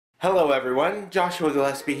Hello everyone, Joshua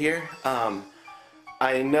Gillespie here.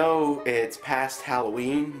 I know it's past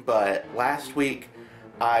Halloween, but last week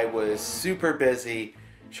I was super busy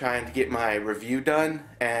trying to get my review done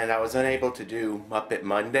and I was unable to do Muppet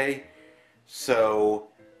Monday. So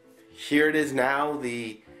here it is now,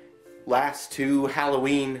 the last two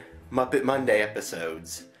Halloween Muppet Monday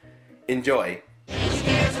episodes. Enjoy!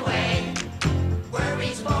 Scares away,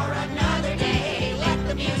 worries for another day. Let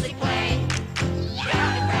the music play.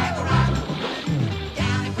 Down at Fraggle Rock,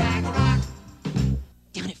 down at Fraggle Rock,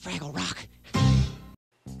 down at Fraggle Rock.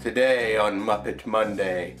 Today on Muppet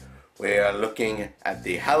Monday, we are looking at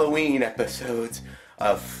the Halloween episodes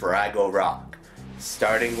of Fraggle Rock,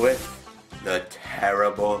 starting with The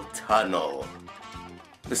Terrible Tunnel.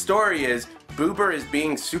 The story is, Boober is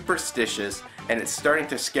being superstitious and it's starting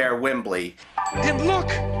to scare Wimbley. And look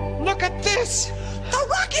at this! The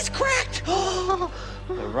rock is cracked!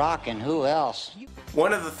 The Rock and who else?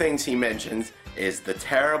 One of the things he mentions is the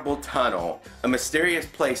Terrible Tunnel, a mysterious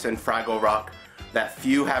place in Fraggle Rock that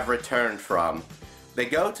few have returned from. They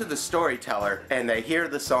go to the storyteller and they hear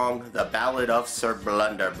the song The Ballad of Sir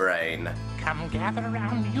Blunderbrain. Come gather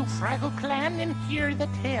around, you Fraggle clan, and hear the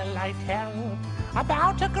tale I tell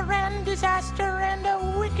about a grand disaster and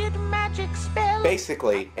a wicked magic spell.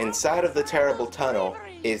 Basically, inside of the Terrible Tunnel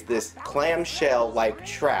is this clamshell-like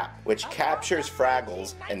trap which captures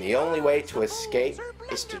Fraggles, and the only way to escape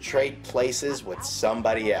is to trade places with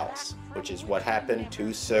somebody else, which is what happened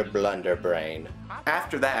to Sir Blunderbrain.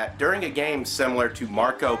 After that, during a game similar to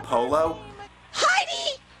Marco Polo,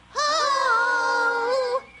 Heidi!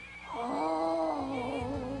 Oh!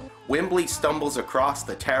 Wimbley stumbles across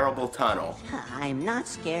the Terrible Tunnel. I'm not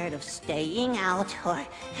scared of staying out or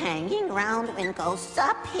hanging around when ghosts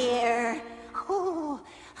appear. Oh,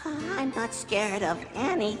 I'm not scared of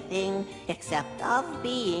anything except of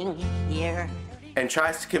being here. And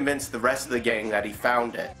tries to convince the rest of the gang that he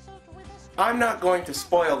found it. I'm not going to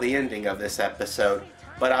spoil the ending of this episode,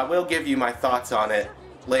 but I will give you my thoughts on it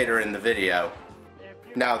later in the video.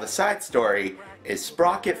 Now, the side story is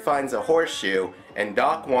Sprocket finds a horseshoe and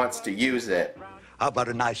Doc wants to use it. How about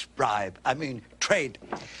a nice bribe? I mean, trade.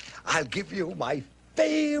 I'll give you my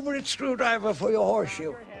favorite screwdriver for your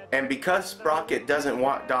horseshoe. And because Sprocket doesn't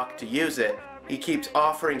want Doc to use it, he keeps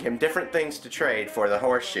offering him different things to trade for the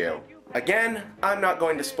horseshoe. Again, I'm not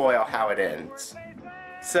going to spoil how it ends.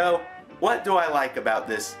 So, what do I like about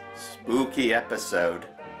this spooky episode?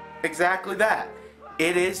 Exactly that.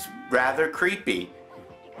 It is rather creepy.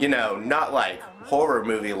 You know, not like horror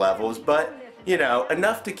movie levels, but, you know,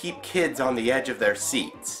 enough to keep kids on the edge of their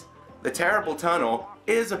seats. The Terrible Tunnel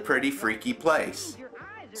is a pretty freaky place.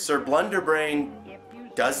 Sir Blunderbrain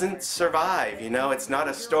doesn't survive, you know, it's not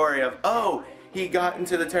a story of, oh, he got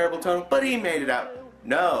into the Terrible Tunnel, but he made it out.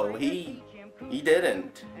 No, he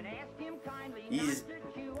didn't. He's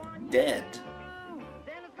dead.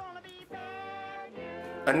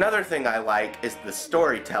 Another thing I like is the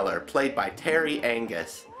storyteller, played by Terry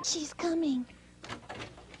Angus. She's coming.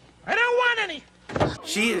 I don't want any!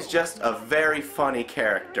 She is just a very funny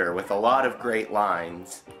character with a lot of great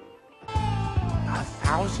lines.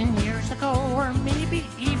 1,000 years ago, or maybe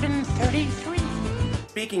even 33.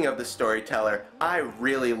 Speaking of the storyteller, I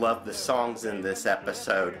really love the songs in this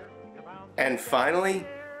episode. And finally,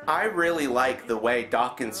 I really like the way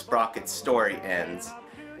Doc and Sprocket's story ends.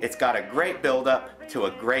 It's got a great build-up to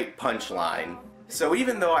a great punchline. So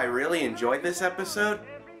even though I really enjoyed this episode,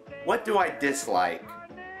 what do I dislike?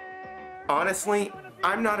 Honestly,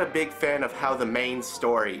 I'm not a big fan of how the main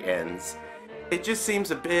story ends. It just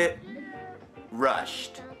seems a bit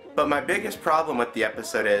rushed. But my biggest problem with the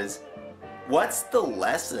episode is, what's the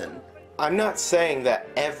lesson? I'm not saying that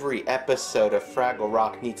every episode of Fraggle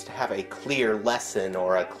Rock needs to have a clear lesson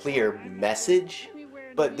or a clear message,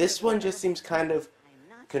 but this one just seems kind of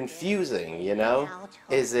confusing, you know?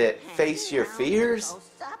 Is it face your fears?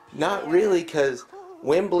 Not really, because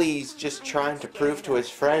Wimbley's just trying to prove to his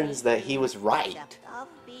friends that he was right.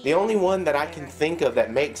 The only one that I can think of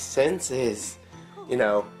that makes sense is, you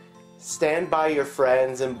know, stand by your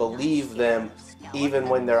friends and believe them even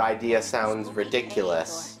when their idea sounds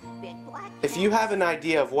ridiculous. If you have an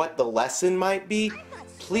idea of what the lesson might be,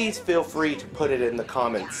 please feel free to put it in the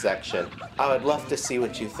comments section. I would love to see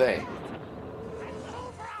what you think.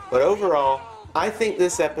 But overall, I think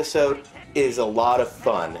this episode is a lot of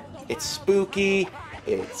fun. It's spooky,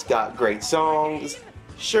 it's got great songs.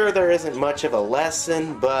 Sure, there isn't much of a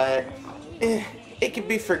lesson, but it can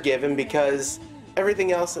be forgiven because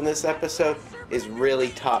everything else in this episode is really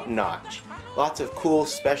top-notch. Lots of cool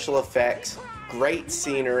special effects, great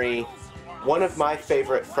scenery, one of my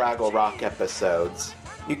favorite Fraggle Rock episodes.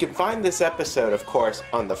 You can find this episode, of course,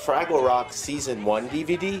 on the Fraggle Rock Season 1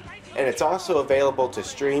 DVD, and it's also available to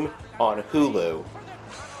stream on Hulu.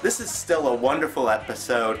 This is still a wonderful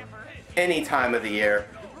episode any time of the year,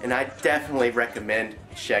 and I definitely recommend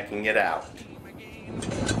checking it out.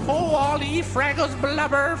 Oh, all ye Fraggles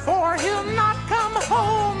blubber, for he'll not come